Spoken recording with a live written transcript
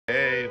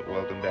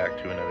welcome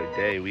back to another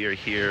day. We are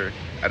here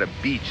at a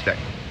beach that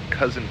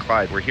cousin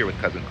Clyde, we're here with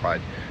cousin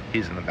Clyde.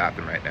 He's in the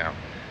bathroom right now.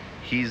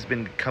 He's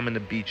been coming to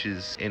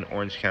beaches in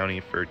Orange County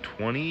for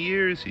 20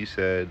 years, he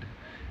said.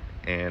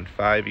 And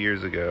 5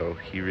 years ago,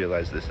 he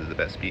realized this is the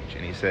best beach.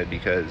 And he said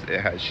because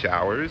it has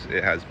showers,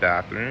 it has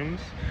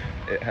bathrooms,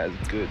 it has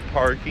good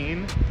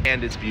parking,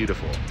 and it's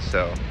beautiful.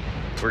 So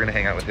we're gonna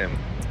hang out with him.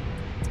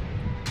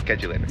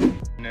 Catch you later.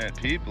 Internet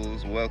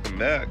peoples, welcome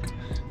back.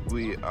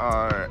 We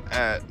are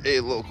at a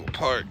local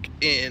park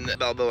in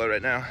Balboa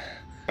right now.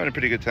 Having a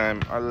pretty good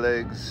time. Our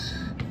legs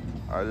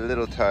are a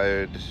little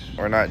tired.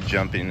 We're not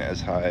jumping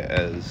as high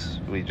as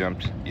we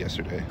jumped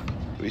yesterday.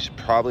 We should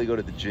probably go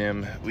to the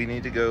gym. We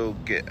need to go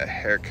get a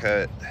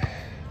haircut.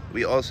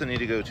 We also need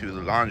to go to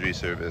the laundry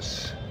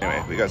service.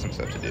 Anyway, we got some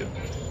stuff to do.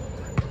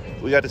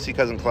 We got to see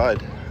cousin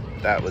Clyde.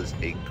 That was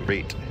a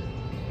great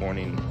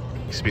morning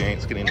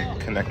experience. Getting to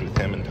connect with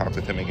him and talk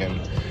with him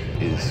again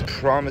is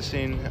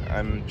promising.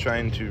 I'm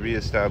trying to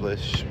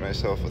reestablish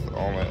myself with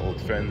all my old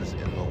friends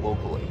in the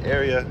local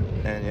area.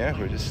 And yeah,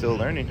 we're just still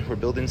learning. We're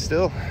building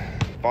still.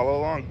 Follow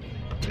along.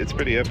 It's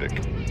pretty epic.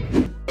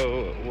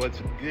 So what's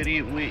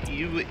goody with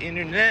you,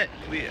 internet?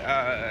 We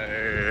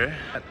are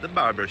at the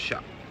barber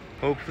shop.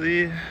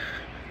 Hopefully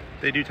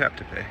they do tap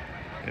to pay.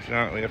 If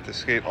not, we have to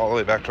skate all the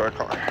way back to our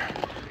car.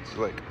 It's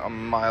like a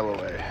mile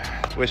away.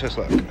 Wish us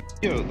luck.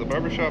 Yo, the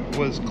barbershop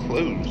was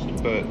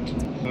closed, but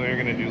we're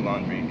gonna do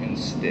laundry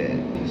instead.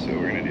 So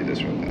we're gonna do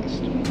this real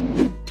fast.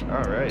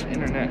 All right,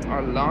 internet,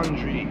 our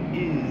laundry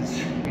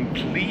is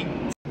complete.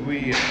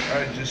 We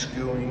are just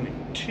going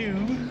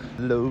to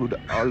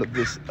load all of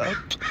this up.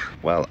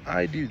 While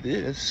I do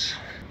this,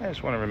 I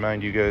just want to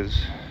remind you guys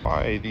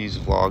why these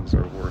vlogs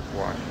are worth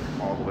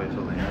watching all the way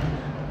till the end.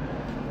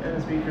 And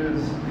it's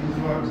because these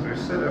vlogs are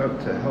set up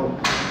to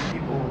help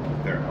people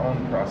with their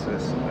own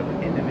process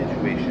of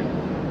individuation.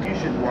 You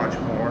should watch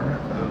more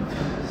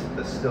of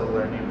the Still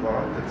Learning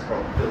vlog that's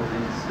called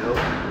Building Still.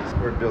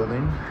 We're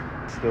building,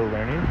 still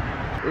learning.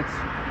 It's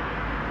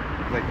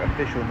like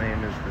official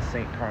name is the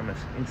St. Thomas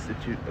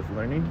Institute of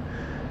Learning.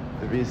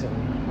 The reason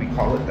we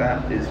call it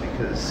that is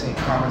because St.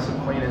 Thomas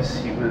Aquinas,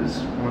 he was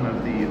one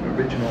of the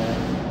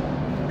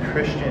original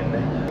Christian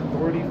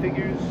authority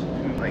figures,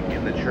 who, like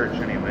in the church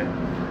anyway,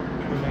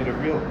 who made a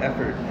real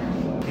effort.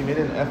 He made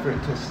an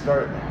effort to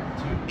start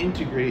to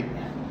integrate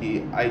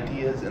the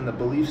ideas and the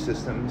belief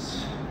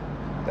systems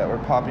that were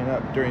popping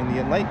up during the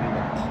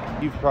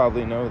Enlightenment. You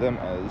probably know them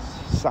as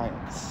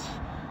science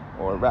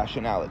or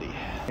rationality.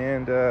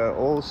 And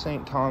old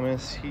St.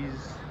 Thomas, he's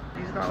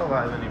not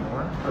alive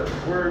anymore, but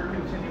we're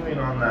continuing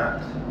on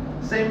that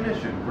same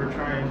mission. We're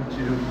trying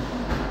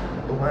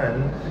to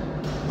blend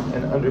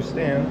and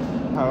understand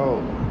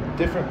how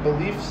different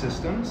belief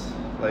systems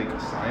like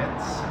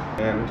science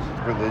and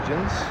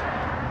religions,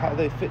 how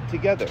they fit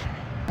together,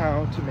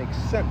 how to make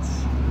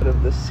sense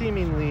of the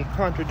seemingly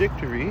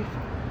contradictory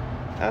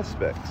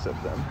aspects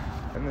of them.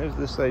 And there's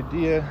this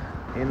idea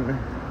in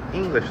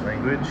English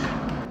language,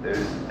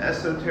 there's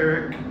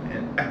esoteric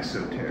and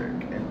exoteric.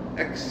 And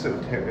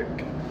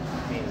exoteric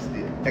means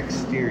the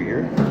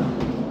exterior,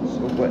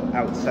 so what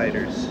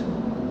outsiders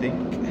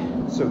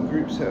think. So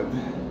groups have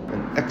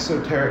an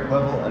exoteric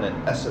level and an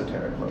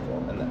esoteric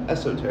level, and the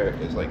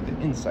esoteric is like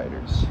the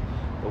insiders,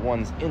 the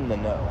ones in the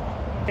know.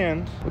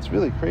 And what's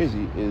really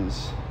crazy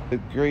is the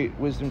great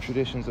wisdom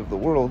traditions of the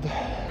world,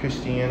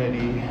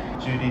 Christianity,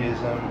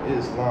 Judaism,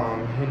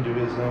 Islam,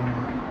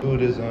 Hinduism,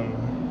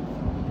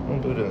 Buddhism. Well,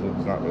 Buddhism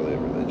is not really a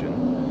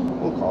religion.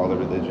 We'll call it a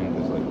religion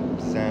because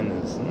like Zen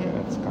is,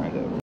 yeah, it's kind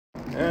of.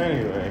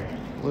 Anyway,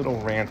 little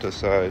rant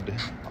aside,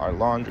 our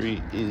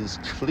laundry is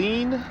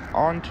clean.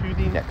 On to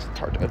the next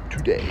part of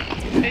today.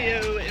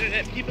 Heyo,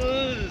 internet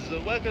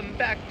peoples, welcome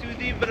back to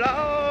the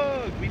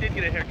vlog. We did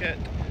get a haircut.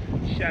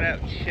 Shout out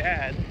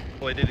Chad.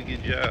 Boy, did a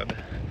good job.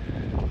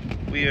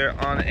 We are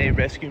on a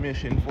rescue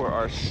mission for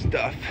our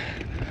stuff.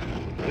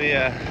 We,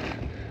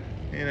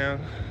 you know,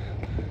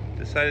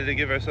 decided to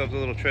give ourselves a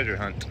little treasure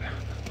hunt.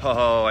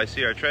 Oh, I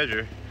see our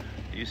treasure.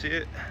 Do you see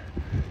it?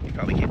 You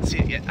probably can't see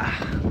it yet.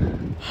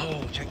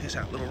 Oh, check this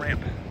out, little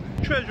ramp.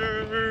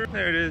 Treasure!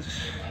 There it is,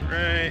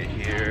 right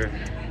here.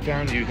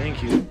 Found you,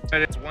 thank you.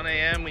 It's 1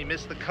 a.m., we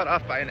missed the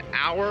cutoff by an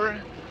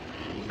hour.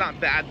 It's not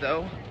bad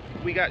though.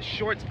 We got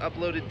shorts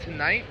uploaded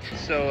tonight,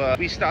 so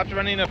we stopped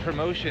running a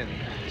promotion.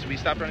 So we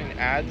stopped running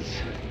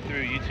ads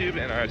through YouTube,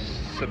 and our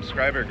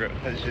subscriber growth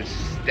has just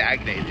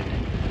stagnated.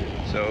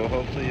 So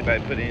hopefully by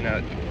putting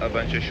out a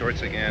bunch of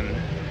shorts again,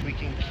 we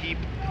can keep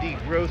the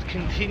growth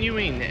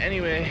continuing.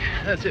 Anyway,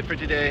 that's it for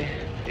today.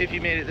 If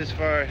you made it this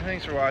far,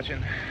 thanks for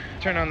watching.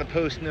 Turn on the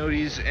post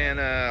noties,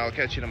 and I'll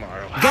catch you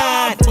tomorrow.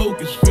 God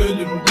focus,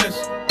 feeling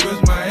blessed,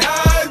 cause my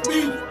eyes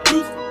be the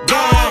truth.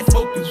 God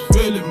focus,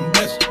 feeling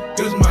blessed,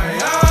 cause my